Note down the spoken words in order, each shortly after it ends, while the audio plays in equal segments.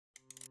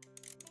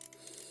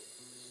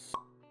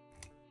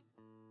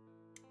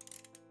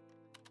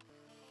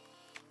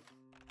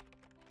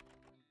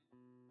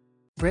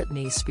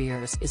Britney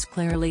Spears is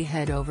clearly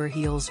head over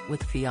heels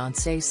with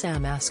fiance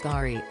Sam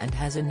Asghari and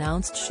has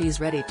announced she's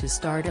ready to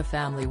start a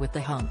family with the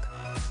hunk.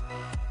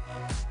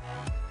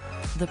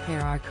 The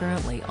pair are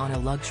currently on a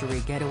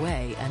luxury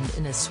getaway, and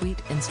in a sweet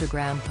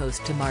Instagram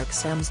post to mark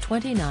Sam's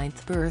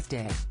 29th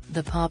birthday,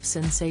 the pop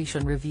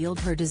sensation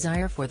revealed her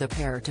desire for the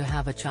pair to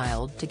have a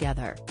child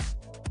together.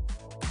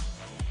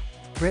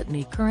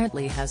 Britney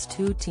currently has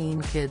two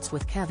teen kids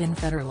with Kevin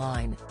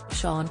Federline,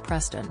 Sean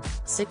Preston,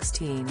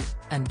 16,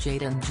 and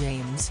Jaden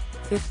James,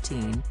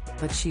 15,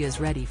 but she is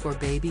ready for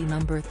baby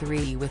number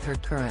 3 with her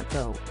current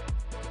beau.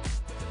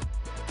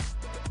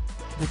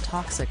 The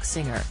Toxic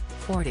singer,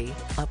 40,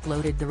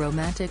 uploaded the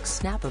romantic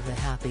snap of the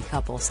happy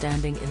couple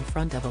standing in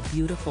front of a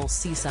beautiful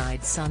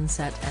seaside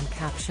sunset and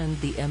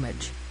captioned the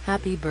image,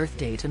 "Happy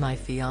birthday to my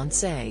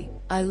fiancé,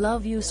 I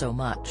love you so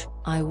much,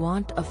 I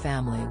want a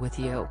family with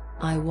you,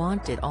 I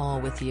want it all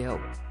with you."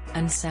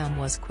 And Sam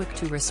was quick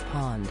to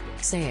respond,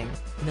 saying,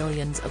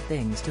 "Millions of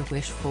things to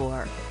wish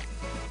for.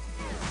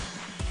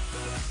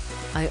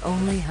 I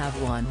only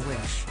have one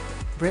wish."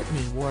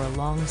 Britney wore a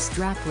long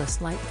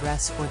strapless light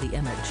dress for the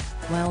image,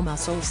 while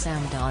Muscle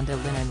Sam donned a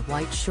linen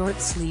white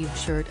short-sleeved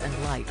shirt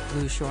and light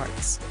blue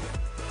shorts.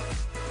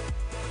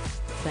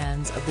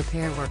 Fans of the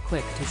pair were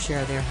quick to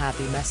share their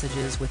happy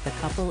messages with the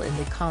couple in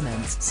the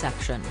comments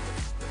section.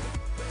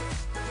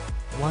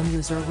 One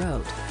user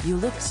wrote, "You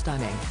look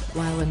stunning,"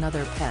 while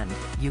another penned,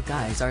 "You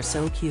guys are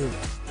so cute."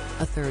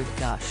 A third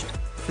gushed,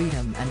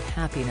 "Freedom and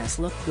happiness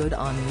look good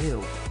on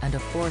you," and a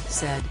fourth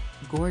said,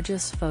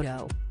 "Gorgeous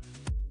photo."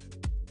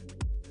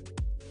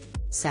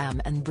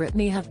 Sam and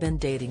Britney have been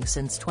dating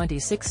since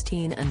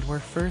 2016 and were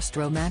first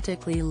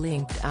romantically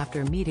linked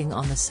after meeting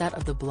on the set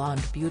of the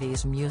Blonde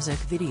Beauty's music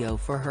video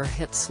for her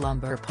hit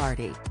Slumber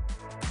Party.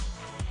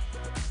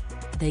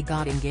 They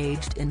got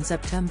engaged in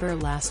September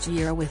last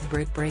year, with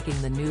Brit breaking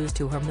the news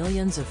to her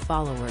millions of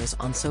followers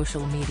on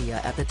social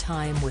media at the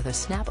time with a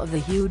snap of the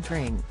huge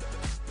ring.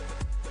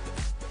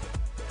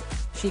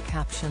 She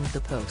captioned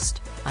the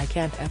post, "I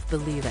can't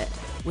believe it,"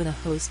 with a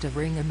host of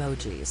ring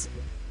emojis.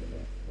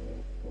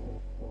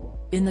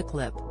 In the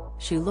clip,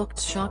 she looked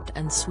shocked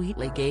and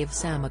sweetly gave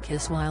Sam a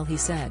kiss while he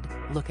said,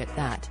 "Look at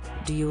that,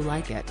 do you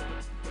like it?"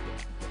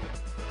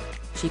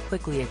 She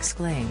quickly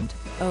exclaimed,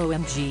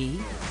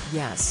 "OMG,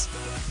 yes."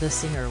 The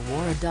singer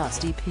wore a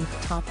dusty pink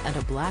top and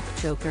a black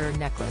choker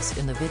necklace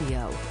in the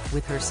video,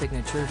 with her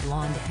signature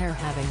blonde hair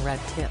having red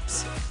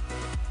tips.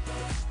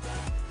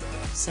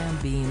 Sam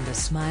beamed a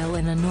smile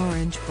in an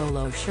orange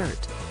polo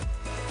shirt.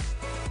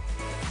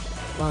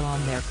 While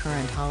on their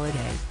current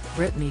holiday,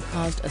 Britney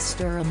caused a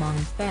stir among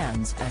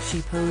fans as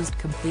she posed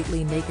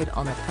completely naked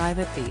on a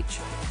private beach.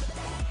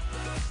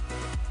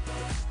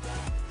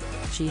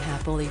 She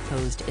happily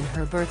posed in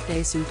her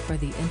birthday suit for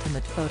the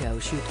intimate photo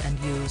shoot and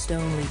used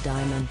only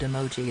diamond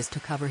emojis to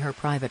cover her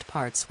private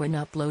parts when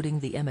uploading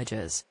the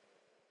images.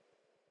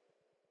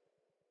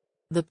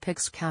 The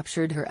pics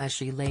captured her as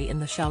she lay in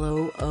the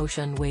shallow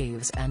ocean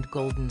waves and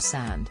golden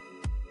sand.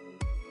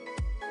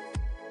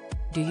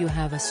 Do you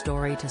have a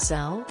story to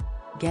sell?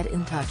 Get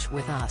in touch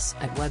with us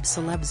at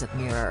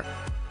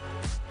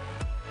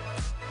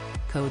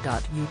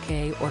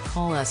webcelebs@mirror.co.uk or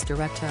call us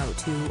direct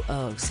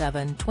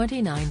 0207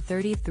 29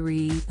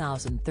 33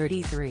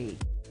 033.